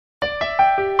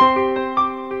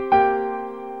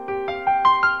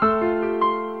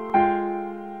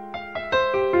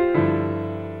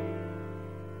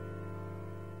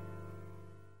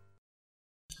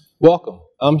Welcome,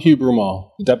 I'm Hugh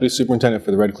Brumal, the Deputy Superintendent for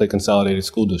the Red Clay Consolidated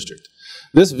School District.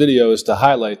 This video is to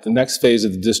highlight the next phase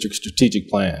of the district's strategic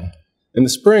plan. In the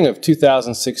spring of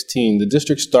 2016, the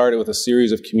district started with a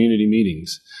series of community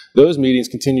meetings. Those meetings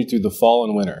continued through the fall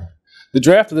and winter. The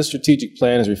draft of the strategic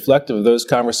plan is reflective of those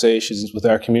conversations with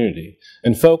our community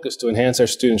and focused to enhance our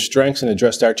students' strengths and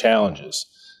address our challenges.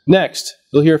 Next,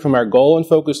 you'll hear from our goal and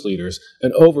focus leaders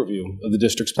an overview of the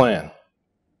district's plan.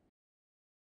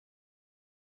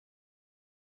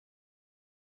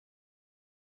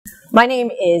 My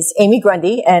name is Amy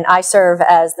Grundy, and I serve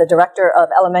as the Director of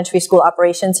Elementary School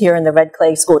Operations here in the Red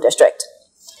Clay School District.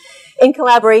 In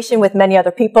collaboration with many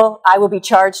other people, I will be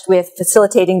charged with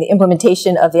facilitating the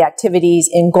implementation of the activities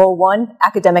in Goal 1,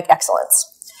 Academic Excellence.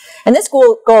 And this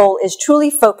goal is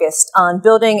truly focused on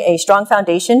building a strong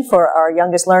foundation for our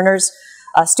youngest learners,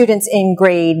 students in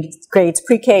grades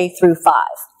pre-K through 5.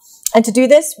 And to do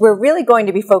this, we're really going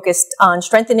to be focused on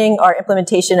strengthening our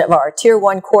implementation of our Tier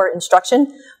 1 core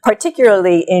instruction,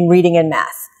 particularly in reading and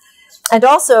math, and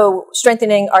also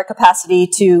strengthening our capacity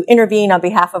to intervene on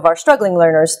behalf of our struggling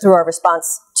learners through our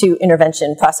response to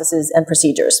intervention processes and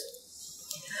procedures.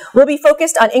 We'll be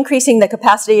focused on increasing the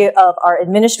capacity of our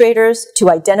administrators to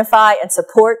identify and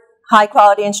support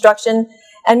high-quality instruction,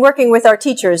 and working with our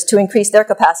teachers to increase their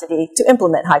capacity to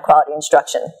implement high-quality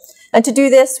instruction. And to do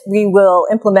this, we will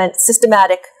implement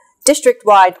systematic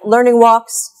district-wide learning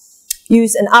walks,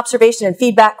 use an observation and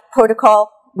feedback protocol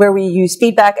where we use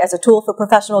feedback as a tool for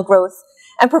professional growth,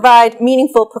 and provide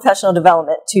meaningful professional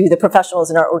development to the professionals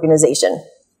in our organization.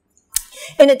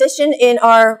 In addition, in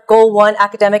our Goal 1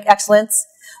 Academic Excellence,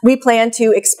 we plan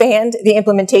to expand the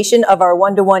implementation of our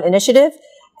one-to-one initiative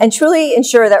and truly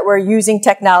ensure that we're using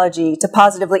technology to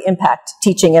positively impact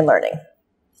teaching and learning.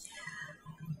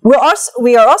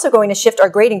 We are also going to shift our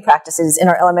grading practices in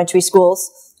our elementary schools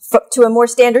to a more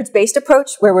standards-based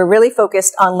approach where we're really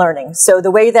focused on learning. So the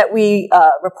way that we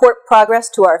report progress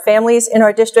to our families in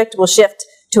our district will shift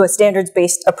to a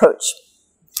standards-based approach.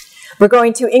 We're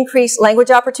going to increase language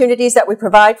opportunities that we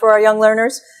provide for our young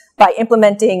learners by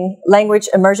implementing language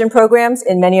immersion programs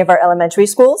in many of our elementary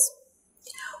schools.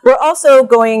 We're also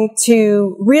going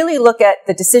to really look at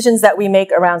the decisions that we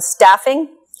make around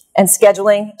staffing and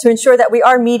scheduling to ensure that we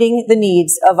are meeting the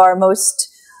needs of our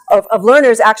of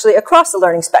learners actually across the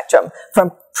learning spectrum,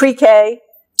 from pre-K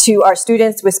to our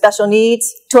students with special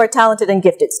needs to our talented and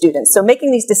gifted students. So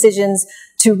making these decisions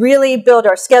to really build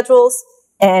our schedules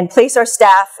and place our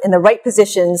staff in the right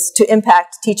positions to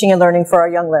impact teaching and learning for our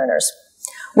young learners.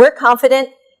 We're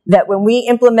confident that when we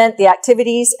implement the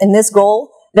activities in this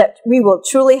goal, that we will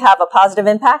truly have a positive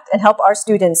impact and help our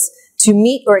students to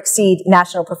meet or exceed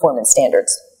national performance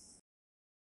standards.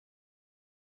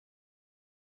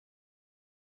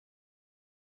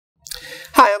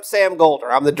 Hi, I'm Sam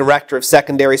Golder. I'm the Director of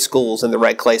Secondary Schools in the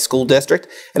Red Clay School District,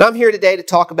 and I'm here today to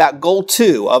talk about Goal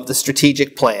 2 of the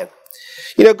Strategic Plan.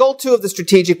 You know, Goal 2 of the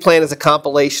Strategic Plan is a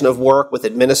compilation of work with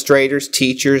administrators,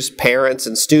 teachers, parents,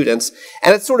 and students,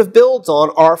 and it sort of builds on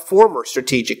our former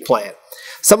Strategic Plan.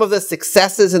 Some of the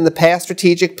successes in the past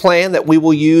Strategic Plan that we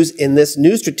will use in this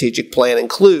new Strategic Plan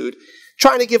include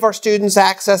trying to give our students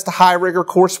access to high-rigor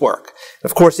coursework.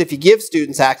 Of course, if you give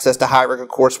students access to high-rigor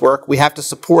coursework, we have to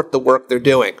support the work they're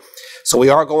doing. So we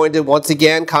are going to, once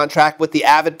again, contract with the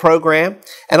AVID program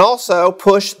and also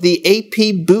push the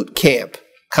AP Boot Camp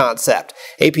concept.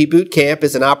 AP Boot Camp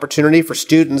is an opportunity for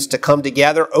students to come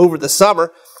together over the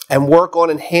summer and work on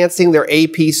enhancing their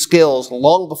AP skills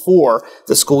long before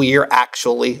the school year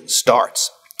actually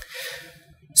starts.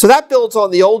 So that builds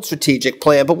on the old strategic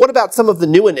plan, but what about some of the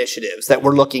new initiatives that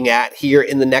we're looking at here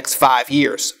in the next 5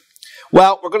 years?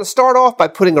 Well, we're going to start off by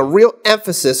putting a real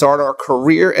emphasis on our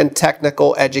career and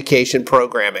technical education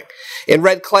programming. In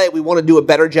Red Clay, we want to do a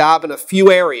better job in a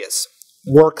few areas.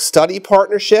 Work-study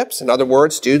partnerships, in other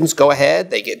words, students go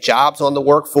ahead, they get jobs on the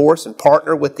workforce and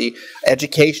partner with the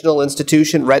educational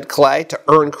institution, Red Clay, to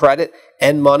earn credit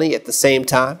and money at the same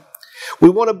time.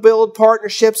 We want to build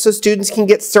partnerships so students can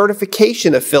get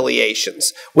certification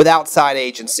affiliations with outside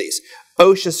agencies,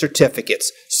 OSHA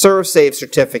certificates, ServSafe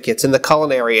certificates in the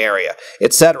culinary area,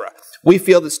 etc. We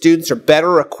feel that students are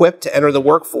better equipped to enter the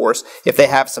workforce if they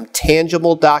have some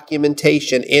tangible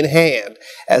documentation in hand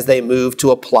as they move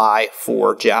to apply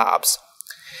for jobs.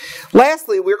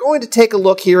 Lastly, we're going to take a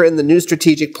look here in the new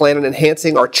strategic plan on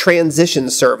enhancing our transition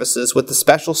services with the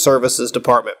Special Services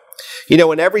Department. You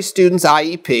know, in every student's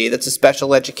IEP that's a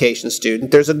special education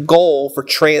student, there's a goal for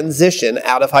transition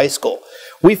out of high school.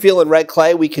 We feel in Red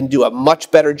Clay we can do a much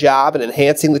better job in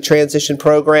enhancing the transition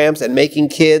programs and making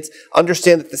kids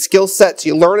understand that the skill sets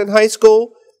you learn in high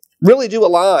school really do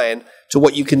align to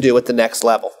what you can do at the next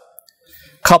level.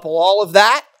 Couple all of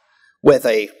that with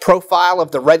a profile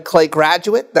of the Red Clay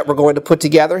graduate that we're going to put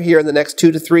together here in the next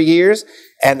 2 to 3 years,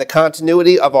 and the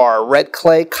continuity of our Red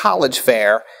Clay College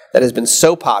Fair that has been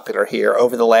so popular here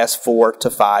over the last 4 to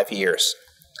 5 years.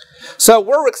 So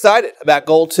we're excited about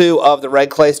Goal 2 of the Red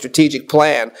Clay Strategic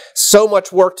Plan. So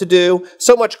much work to do,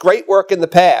 so much great work in the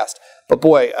past, but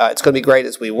boy, it's going to be great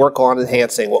as we work on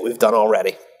enhancing what we've done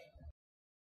already.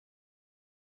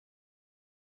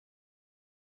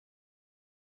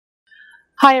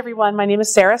 Hi everyone, my name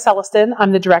is Sarah Celestin.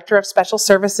 I'm the Director of Special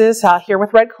Services here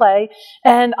with Red Clay,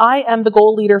 and I am the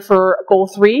goal leader for Goal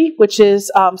 3, which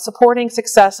is supporting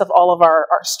success of all of our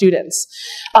students.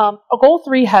 Goal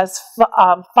 3 has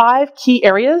 5 key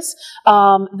areas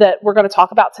that we're going to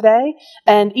talk about today,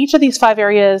 and each of these 5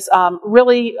 areas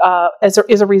really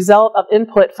is a result of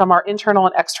input from our internal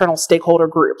and external stakeholder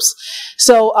groups.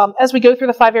 So as we go through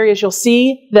the 5 areas, you'll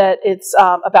see that it's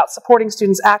about supporting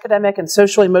students' academic and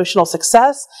social-emotional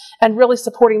success, and really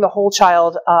supporting the whole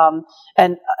child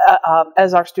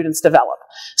as our students develop.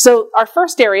 So our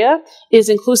first area is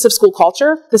inclusive school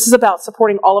culture. This is about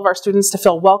supporting all of our students to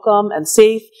feel welcome and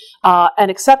safe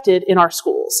and accepted in our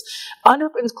schools. Under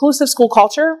inclusive school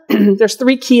culture, there's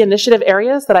 3 key initiative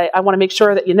areas that I want to make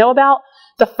sure that you know about.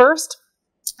 The first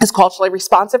is culturally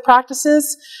responsive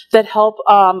practices that help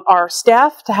our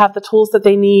staff to have the tools that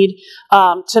they need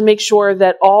to make sure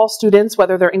that all students,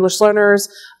 whether they're English learners,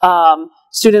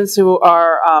 students who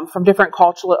are from different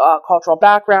cultural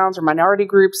backgrounds or minority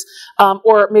groups,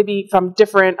 or maybe from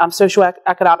different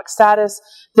socioeconomic status,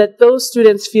 that those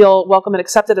students feel welcome and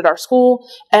accepted at our school,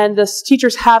 and the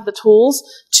teachers have the tools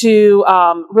to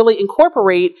really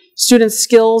incorporate students'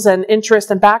 skills and interest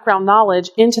and background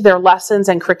knowledge into their lessons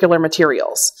and curricular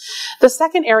materials. The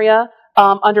second area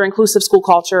under inclusive school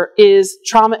culture is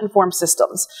trauma-informed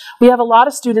systems. We have a lot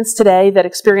of students today that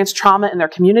experience trauma in their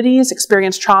communities,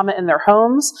 experience trauma in their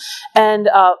homes, and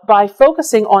by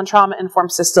focusing on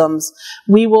trauma-informed systems,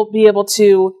 we will be able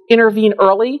to intervene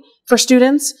early for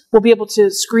students. We'll be able to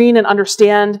screen and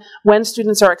understand when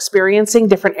students are experiencing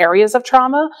different areas of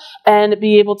trauma and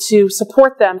be able to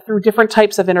support them through different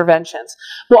types of interventions.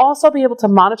 We'll also be able to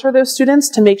monitor those students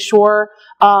to make sure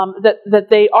that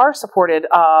they are supported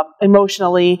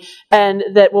emotionally, and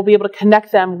that we'll be able to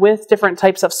connect them with different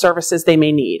types of services they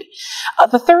may need.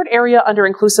 The third area under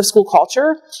inclusive school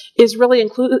culture is really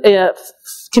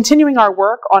continuing our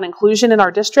work on inclusion in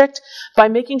our district by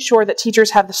making sure that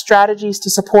teachers have the strategies to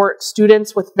support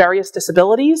students with various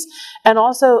disabilities, and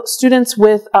also students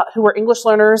with who are English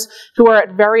learners who are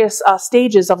at various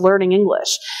stages of learning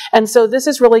English. And so this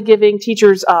is really giving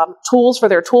teachers tools for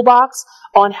their toolbox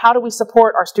on how do we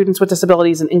support our students with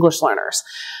disabilities and English learners.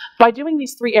 By doing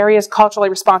these 3 areas, culturally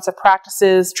responsive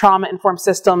practices, trauma-informed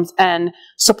systems, and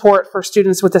support for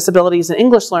students with disabilities and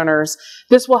English learners,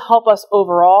 this will help us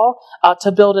overall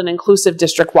to build an inclusive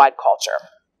district-wide culture.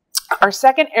 Our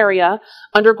second area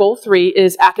under Goal 3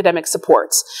 is academic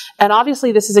supports. And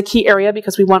obviously this is a key area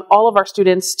because we want all of our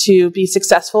students to be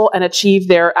successful and achieve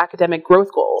their academic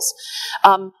growth goals.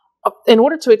 In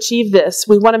order to achieve this,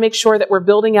 we want to make sure that we're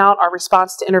building out our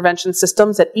response to intervention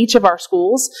systems at each of our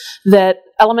schools, that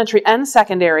elementary and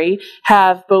secondary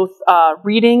have both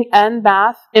reading and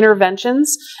math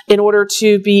interventions in order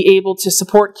to be able to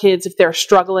support kids if they're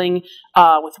struggling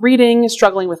with reading,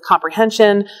 struggling with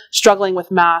comprehension, struggling with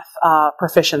math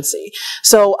proficiency.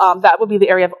 So that would be the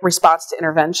area of response to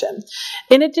intervention.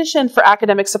 In addition, for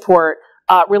academic support,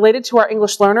 related to our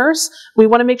English learners, we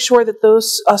want to make sure that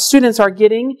those students are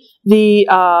getting the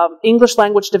English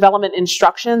language development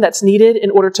instruction that's needed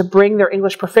in order to bring their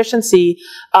English proficiency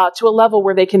to a level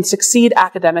where they can succeed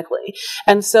academically.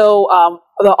 And so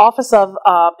the Office of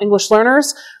English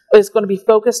Learners is going to be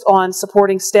focused on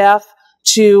supporting staff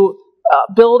to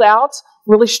build out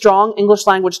really strong English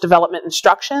language development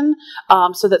instruction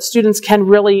so that students can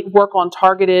really work on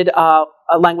targeted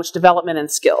language development and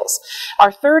skills.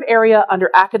 Our third area under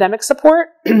academic support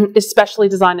is specially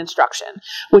designed instruction,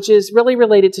 which is really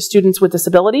related to students with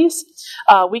disabilities.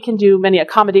 We can do many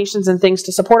accommodations and things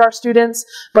to support our students,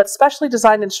 but specially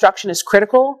designed instruction is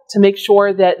critical to make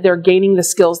sure that they're gaining the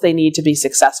skills they need to be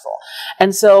successful.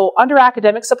 And so under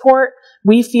academic support,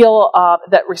 we feel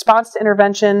that response to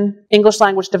intervention, English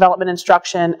language development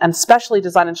instruction, and specially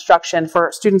designed instruction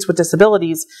for students with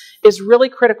disabilities is really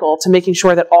critical to making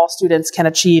sure that all students can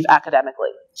achieve academically.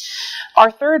 Our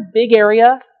third big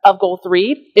area of Goal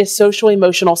 3 is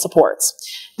social-emotional supports.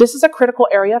 This is a critical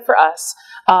area for us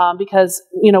because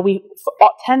we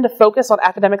tend to focus on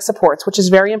academic supports, which is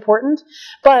very important,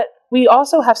 but we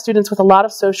also have students with a lot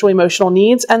of social emotional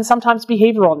needs and sometimes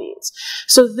behavioral needs.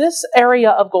 So this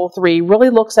area of Goal 3 really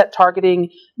looks at targeting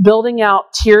building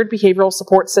out tiered behavioral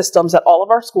support systems at all of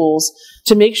our schools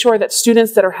to make sure that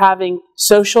students that are having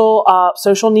social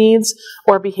needs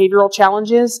or behavioral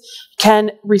challenges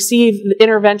can receive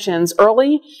interventions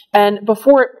early and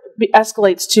before it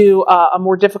escalates to a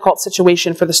more difficult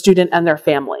situation for the student and their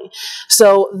family.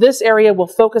 So this area will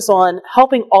focus on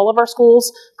helping all of our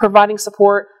schools, providing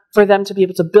support for them to be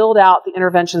able to build out the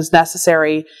interventions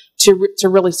necessary to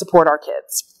really support our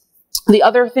kids. The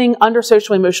other thing under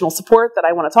social emotional support that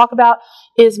I want to talk about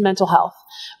is mental health.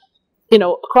 You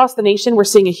know, across the nation, we're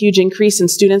seeing a huge increase in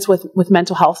students with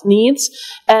mental health needs.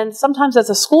 And sometimes as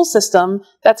a school system,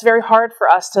 that's very hard for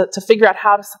us to figure out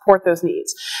how to support those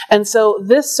needs. And so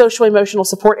this social emotional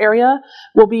support area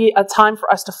will be a time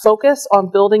for us to focus on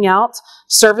building out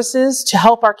services to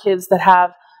help our kids that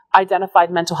have identified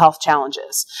mental health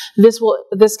challenges.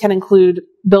 This can include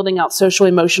building out social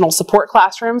emotional support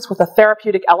classrooms with a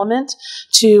therapeutic element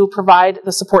to provide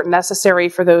the support necessary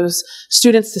for those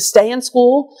students to stay in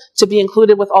school, to be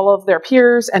included with all of their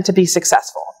peers, and to be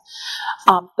successful.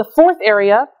 The fourth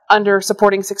area under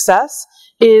supporting success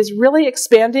is really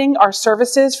expanding our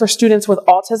services for students with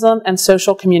autism and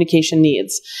social communication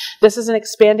needs. This is an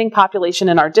expanding population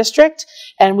in our district,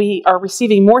 and we are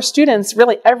receiving more students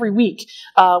really every week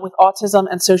with autism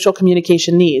and social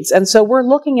communication needs. And so we're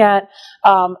looking at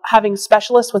having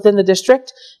specialists within the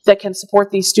district that can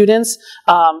support these students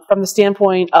from the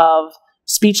standpoint of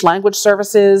speech language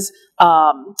services,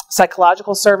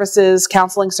 psychological services,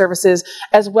 counseling services,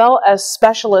 as well as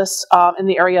specialists in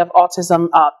the area of autism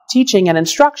teaching and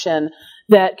instruction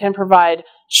that can provide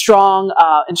strong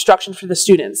instruction for the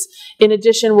students. In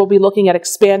addition, we'll be looking at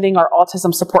expanding our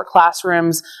autism support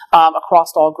classrooms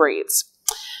across all grades.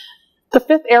 The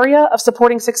fifth area of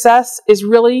supporting success is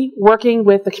really working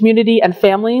with the community and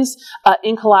families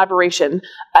in collaboration.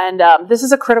 And this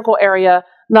is a critical area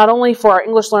not only for our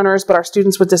English learners, but our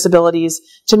students with disabilities,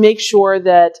 to make sure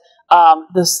that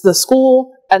the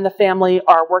school and the family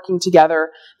are working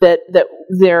together, that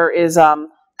there is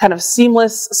kind of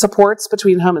seamless supports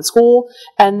between home and school,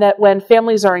 and that when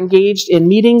families are engaged in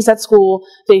meetings at school,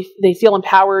 they feel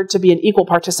empowered to be an equal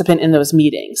participant in those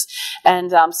meetings.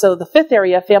 And so the fifth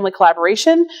area, family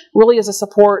collaboration, really is a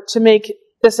support to make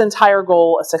this entire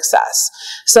goal a success.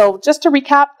 So just to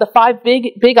recap, the five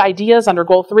big ideas under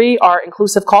Goal 3 are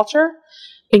inclusive culture,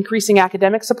 increasing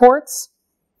academic supports,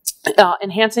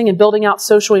 enhancing and building out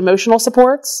social emotional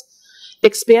supports,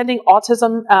 expanding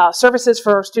autism services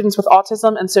for students with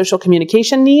autism and social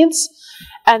communication needs,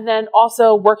 and then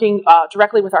also working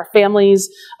directly with our families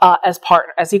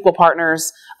as equal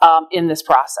partners in this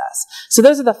process. So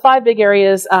those are the five big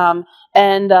areas,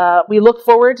 and we look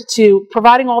forward to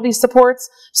providing all these supports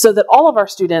so that all of our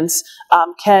students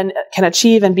can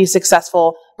achieve and be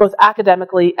successful both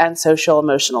academically and social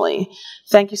emotionally.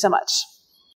 Thank you so much.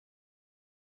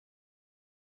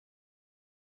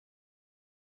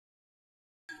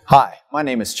 Hi, my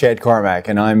name is Chad Carmack,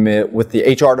 and I'm with the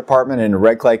HR department in the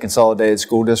Red Clay Consolidated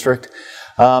School District.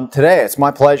 Today, it's my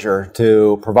pleasure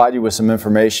to provide you with some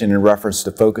information in reference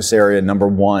to focus area number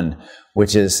 1,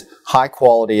 which is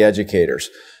high-quality educators.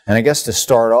 And I guess to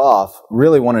start off,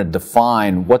 really want to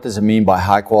define what does it mean by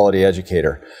high-quality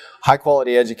educator.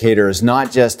 High-quality educator is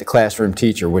not just a classroom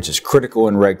teacher, which is critical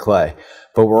in Red Clay,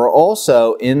 but we're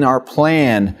also in our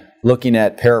plan looking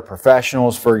at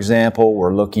paraprofessionals, for example.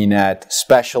 We're looking at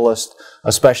specialists.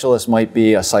 A specialist might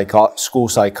be a school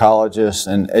psychologist,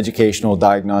 an educational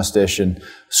diagnostician,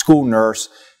 school nurse,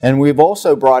 and we've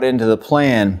also brought into the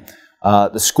plan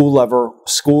the school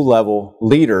level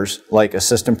leaders like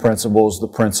assistant principals, the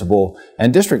principal,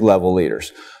 and district level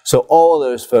leaders. So all of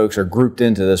those folks are grouped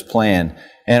into this plan,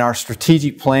 and our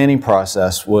strategic planning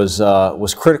process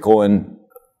was critical in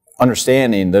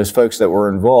understanding those folks that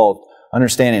were involved,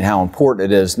 understanding how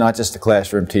important it is, not just the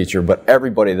classroom teacher, but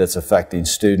everybody that's affecting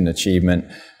student achievement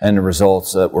and the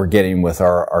results that we're getting with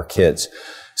our kids.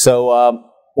 So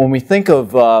when we think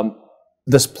of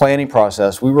this planning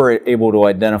process, we were able to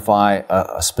identify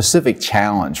a specific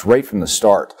challenge right from the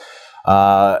start.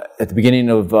 At the beginning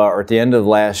of, or at the end of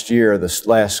last year, this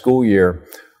last school year,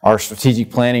 our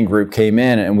strategic planning group came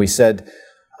in and we said,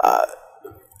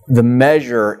 the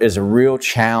measure is a real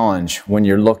challenge when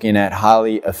you're looking at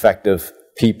highly effective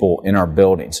people in our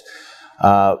buildings.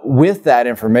 With that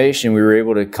information, we were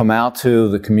able to come out to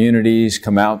the communities,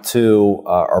 come out to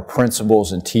our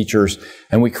principals and teachers,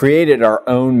 and we created our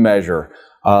own measure.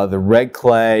 The Red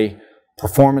Clay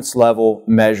performance level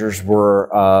measures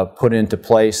were put into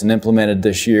place and implemented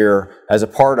this year as a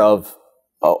part of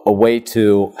a way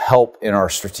to help in our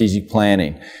strategic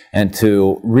planning and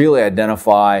to really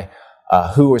identify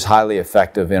who is highly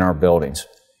effective in our buildings.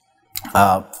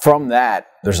 From that,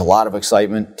 there's a lot of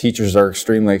excitement. Teachers are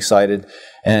extremely excited,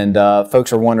 and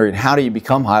folks are wondering, how do you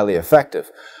become highly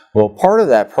effective? Well, part of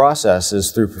that process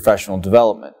is through professional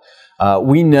development.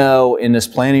 We know in this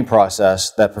planning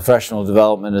process that professional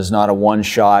development is not a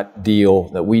one-shot deal,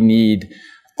 that we need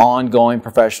ongoing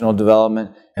professional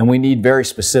development, and we need very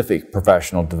specific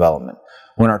professional development.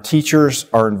 When our teachers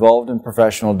are involved in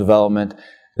professional development,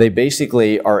 they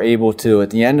basically are able to, at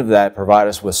the end of that, provide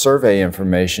us with survey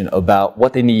information about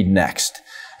what they need next.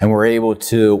 And we're able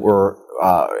to,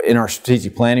 in our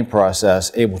strategic planning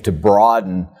process, able to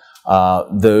broaden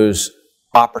those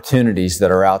opportunities that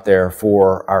are out there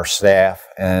for our staff.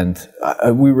 And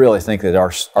we really think that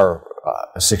our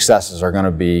successes are going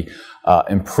to be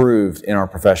improved in our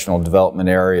professional development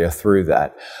area through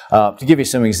that. To give you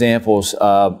some examples,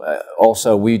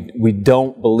 also we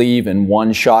don't believe in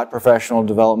one-shot professional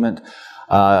development.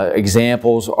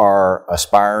 Examples are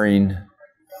aspiring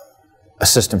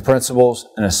assistant principals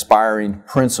and aspiring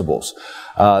principals.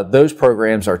 Those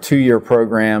programs are 2-year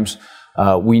programs.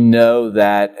 We know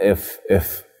that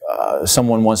if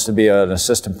someone wants to be an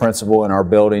assistant principal in our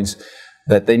buildings,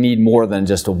 that they need more than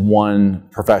just one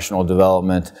professional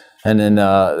development, and then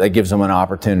that gives them an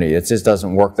opportunity. It just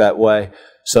doesn't work that way.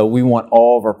 So we want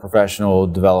all of our professional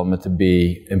development to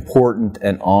be important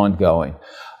and ongoing.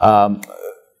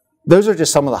 Those are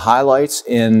just some of the highlights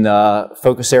in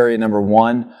focus area number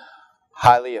 1,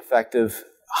 highly effective,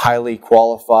 highly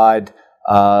qualified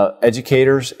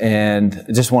educators, and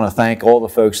I just want to thank all the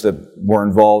folks that were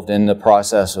involved in the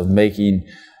process of making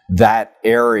that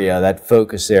area, that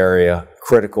focus area,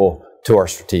 critical to our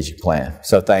strategic plan.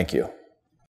 So thank you.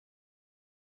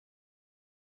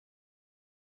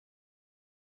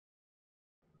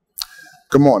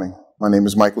 Good morning. My name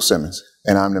is Michael Simmons,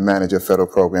 and I'm the manager of federal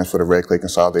programs for the Red Clay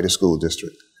Consolidated School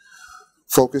District.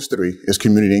 Focus 3 is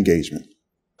community engagement.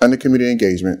 Under community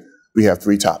engagement, we have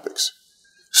 3 topics: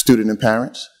 student and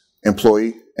parents,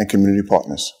 employee, and community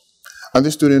partners. Under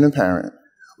student and parent,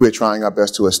 we are trying our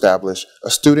best to establish a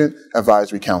student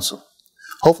advisory council.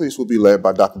 Hopefully this will be led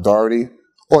by Dr. Doherty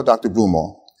or Dr.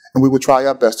 Broomall, and we will try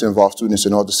our best to involve students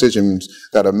in all decisions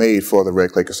that are made for the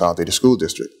Red Clay Consolidated School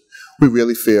District. We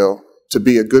really feel to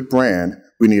be a good brand,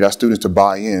 we need our students to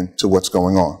buy in to what's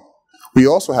going on. We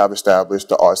also have established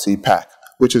the RC PAC,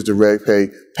 which is the Red Clay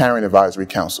Parent Advisory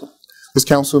Council. This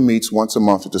council meets once a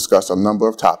month to discuss a number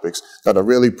of topics that are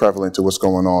really prevalent to what's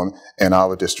going on in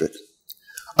our district.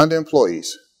 Under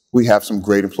employees, we have some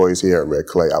great employees here at Red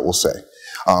Clay, I will say.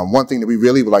 One thing that we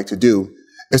really would like to do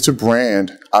is to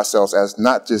brand ourselves as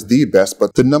not just the best,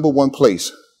 but the #1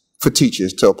 place for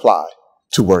teachers to apply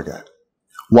to work at.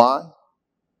 Why?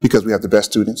 Because we have the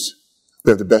best students,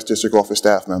 we have the best district office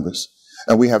staff members,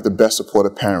 and we have the best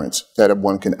supportive parents that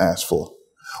one can ask for.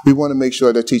 We want to make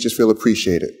sure that teachers feel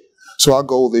appreciated. So our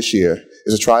goal this year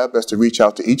is to try our best to reach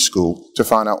out to each school to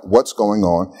find out what's going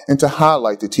on and to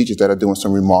highlight the teachers that are doing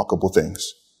some remarkable things.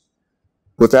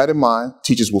 With that in mind,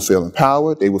 teachers will feel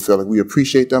empowered, they will feel like we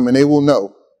appreciate them, and they will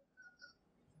know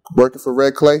working for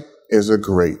Red Clay is a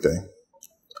great thing.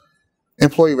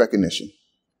 Employee recognition.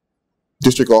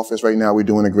 District office right now, we're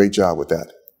doing a great job with that,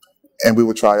 and we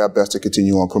will try our best to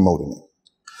continue on promoting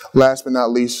it. Last but not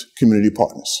least, community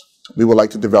partners. We would like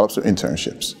to develop some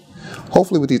internships.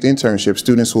 Hopefully with these internships,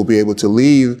 students will be able to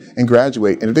leave and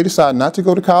graduate, and if they decide not to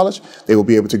go to college, they will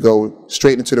be able to go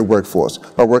straight into the workforce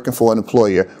by working for an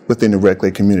employer within the Red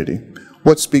Clay community.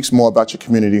 What speaks more about your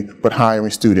community but hiring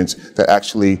students that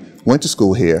actually went to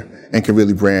school here and can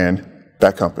really brand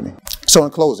that company? So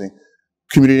in closing,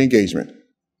 community engagement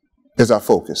is our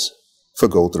focus for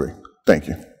Goal 3. Thank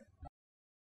you.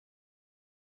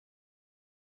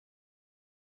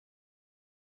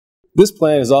 This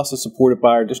plan is also supported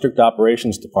by our District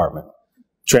Operations Department.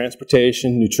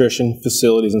 Transportation, nutrition,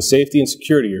 facilities, and safety and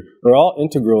security are all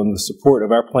integral in the support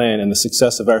of our plan and the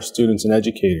success of our students and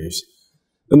educators.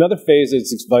 Another phase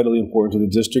that's vitally important to the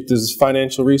district is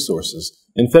financial resources.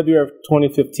 In February of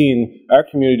 2015, our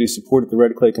community supported the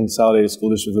Red Clay Consolidated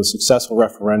School District with a successful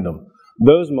referendum.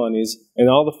 Those monies and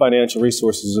all the financial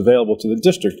resources available to the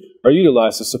district are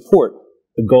utilized to support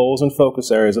the goals and focus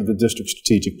areas of the district's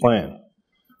strategic plan.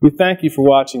 We thank you for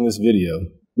watching this video.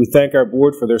 We thank our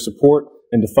board for their support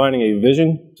in defining a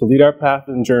vision to lead our path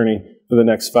and journey for the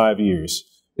next 5 years.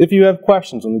 If you have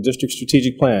questions on the district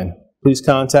strategic plan, please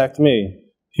contact me,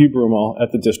 Hugh Broomall,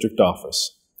 at the district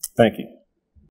office. Thank you.